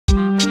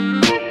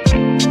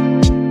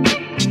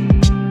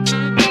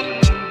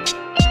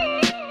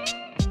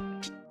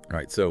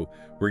right, so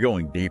we're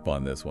going deep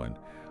on this one.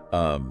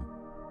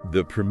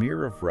 The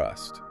premiere of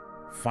Rust,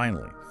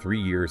 finally,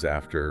 3 years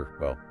after,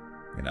 well,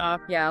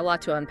 yeah, a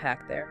lot to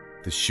unpack there.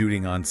 the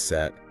shooting on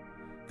set,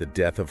 the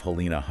death of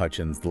Halyna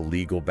Hutchins, the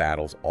legal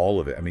battles, all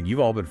of it. I mean, you've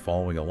all been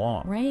following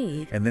along.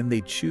 Right. And then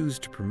they choose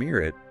to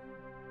premiere it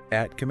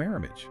at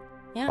Camerimage,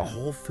 Yeah. a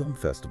whole film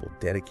festival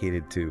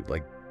dedicated to,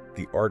 like,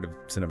 the art of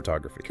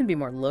cinematography. Couldn't be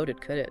more loaded,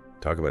 could it?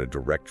 Talk about a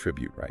direct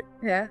tribute, right?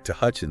 Yeah. To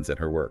Hutchins and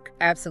her work.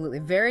 Absolutely.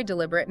 Very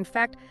deliberate. In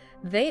fact,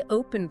 they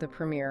opened the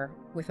premiere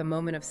with a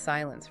moment of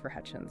silence for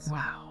Hutchins.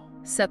 Wow.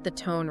 Set the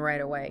tone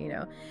right away, you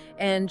know.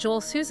 And Joel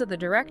Souza, the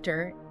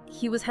director,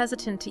 he was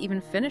hesitant to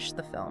even finish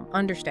the film,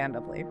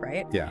 understandably,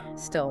 right? Yeah.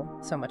 Still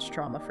so much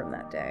trauma from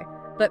that day.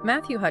 But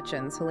Matthew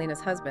Hutchins,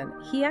 Halyna's husband,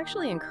 he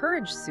actually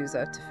encouraged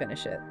Souza to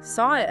finish it,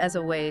 saw it as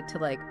a way to,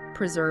 like,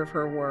 preserve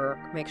her work,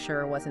 make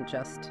sure it wasn't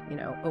just, you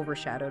know,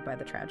 overshadowed by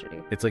the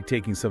tragedy. It's like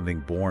taking something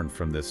born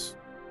from this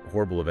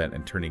horrible event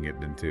and turning it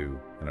into,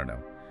 I don't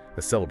know,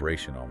 a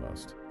celebration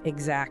almost.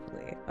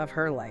 Exactly. Of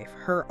her life,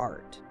 her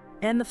art.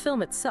 And the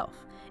film itself.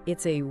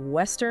 It's a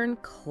Western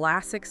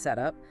classic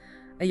setup.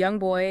 A young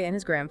boy and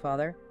his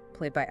grandfather,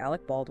 played by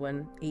Alec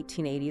Baldwin,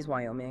 1880s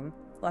Wyoming.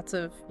 Lots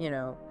of, you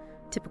know,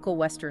 typical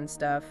Western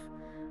stuff.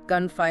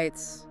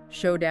 Gunfights,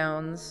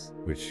 showdowns.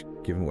 Which,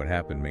 given what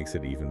happened, makes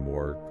it even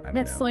more, I don't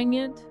That's know.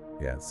 poignant.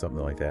 Yeah,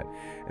 something like that.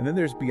 And then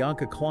there's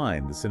Bianca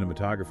Klein, the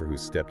cinematographer who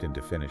stepped in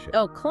to finish it.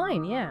 Oh,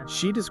 Klein, yeah.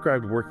 She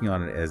described working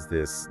on it as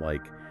this,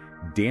 like,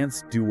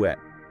 dance duet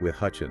with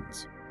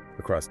Hutchins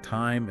across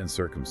time and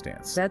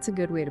circumstance. That's a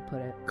good way to put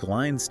it.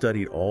 Klein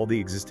studied all the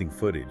existing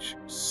footage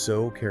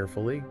so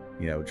carefully,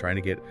 you know, trying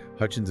to get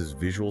Hutchins'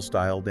 visual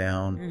style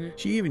down. Mhm.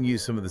 She even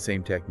used some of the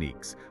same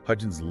techniques.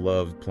 Hutchins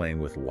loved playing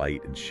with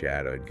light and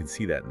shadow. You can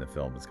see that in the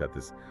film. It's got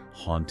this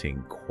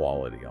haunting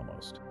quality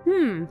almost.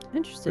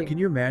 Interesting. But can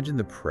you imagine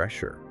the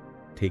pressure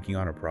taking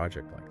on a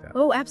project like that?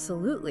 Oh,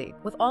 absolutely.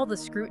 With all the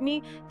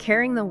scrutiny,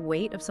 carrying the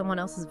weight of someone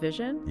else's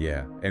vision.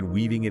 Yeah, and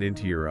weaving it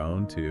into your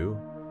own, too.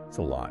 It's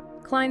a lot.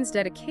 Klein's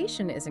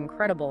dedication is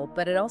incredible,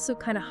 but it also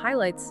kind of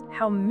highlights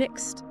how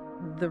mixed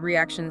the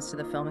reactions to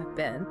the film have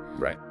been.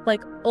 Right.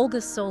 Like Olga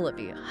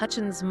Solovey,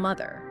 Hutchins'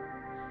 mother.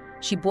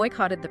 She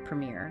boycotted the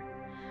premiere,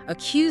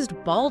 accused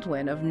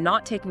Baldwin of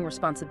not taking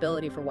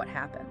responsibility for what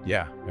happened.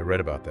 Yeah, I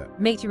read about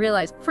that. Makes you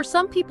realize, for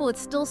some people,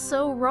 it's still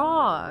so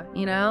raw,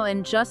 you know,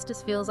 and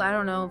justice feels, I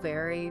don't know,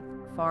 very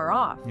far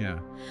off. Yeah.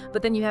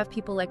 But then you have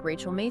people like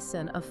Rachel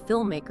Mason, a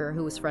filmmaker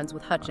who was friends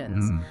with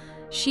Hutchins. Mhm.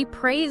 She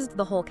praised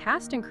the whole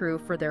cast and crew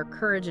for their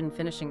courage in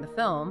finishing the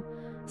film,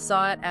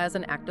 saw it as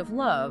an act of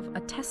love,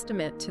 a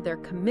testament to their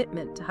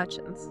commitment to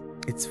Hutchins.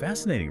 It's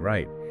fascinating,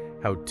 right?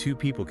 How two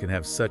people can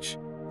have such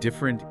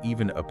different,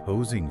 even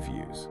opposing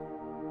views.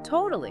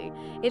 Totally.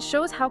 It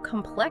shows how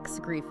complex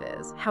grief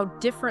is, how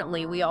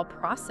differently we all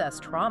process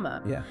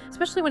trauma, Yeah.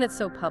 especially when it's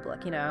so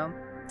public, you know,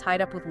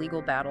 tied up with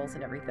legal battles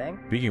and everything.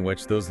 Speaking of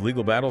which, those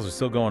legal battles are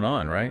still going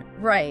on, right?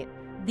 Right.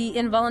 The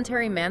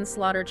involuntary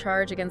manslaughter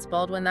charge against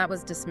Baldwin, that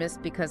was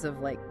dismissed because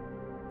of, like,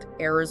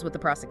 errors with the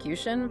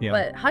prosecution. Yeah.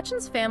 But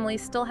Hutchins' family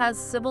still has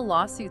civil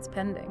lawsuits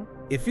pending.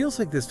 It feels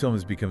like this film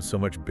has become so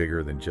much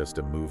bigger than just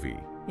a movie.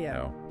 You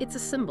know? It's a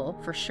symbol,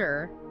 for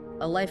sure.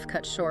 A life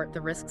cut short,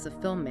 the risks of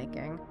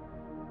filmmaking.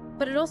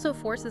 But it also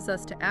forces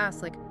us to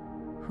ask, like,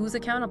 who's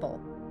accountable?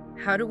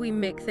 How do we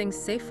make things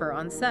safer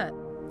on set?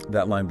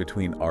 That line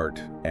between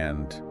art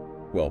and,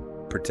 well,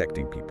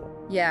 protecting people.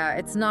 Yeah,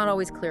 it's not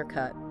always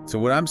clear-cut. So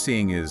what I'm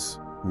seeing is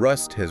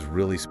Rust has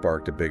really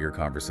sparked a bigger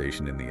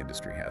conversation in the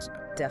industry, hasn't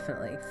it?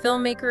 Definitely.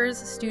 Filmmakers,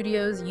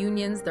 studios,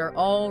 unions, they're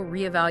all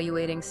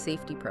reevaluating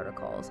safety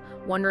protocols,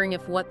 wondering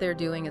if what they're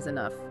doing is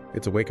enough.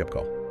 It's a wake-up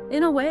call.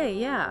 In a way,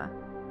 yeah.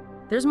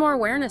 There's more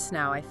awareness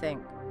now, I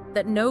think,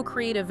 that no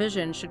creative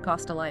vision should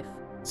cost a life.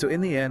 So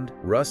in the end,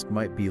 Rust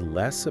might be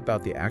less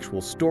about the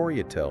actual story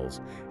it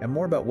tells and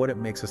more about what it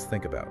makes us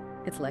think about.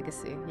 Its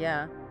legacy,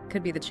 yeah.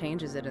 Could be the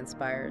changes it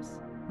inspires.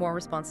 More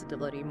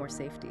responsibility, more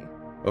safety.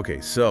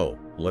 Okay, so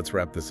let's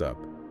wrap this up.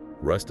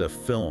 Rust, a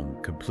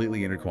film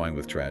completely intertwined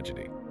with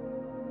tragedy.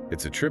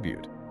 It's a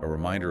tribute, a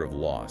reminder of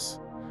loss,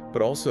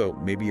 but also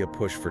maybe a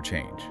push for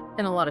change.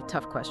 And a lot of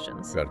tough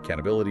questions. About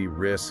accountability,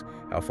 risk,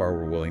 how far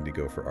we're willing to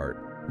go for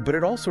art. But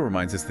it also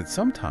reminds us that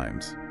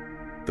sometimes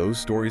those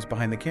stories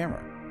behind the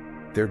camera,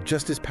 they're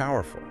just as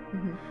powerful,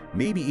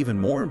 maybe even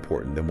more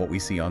important than what we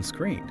see on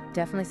screen.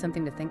 Definitely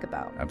something to think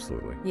about.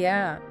 Absolutely.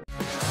 Yeah.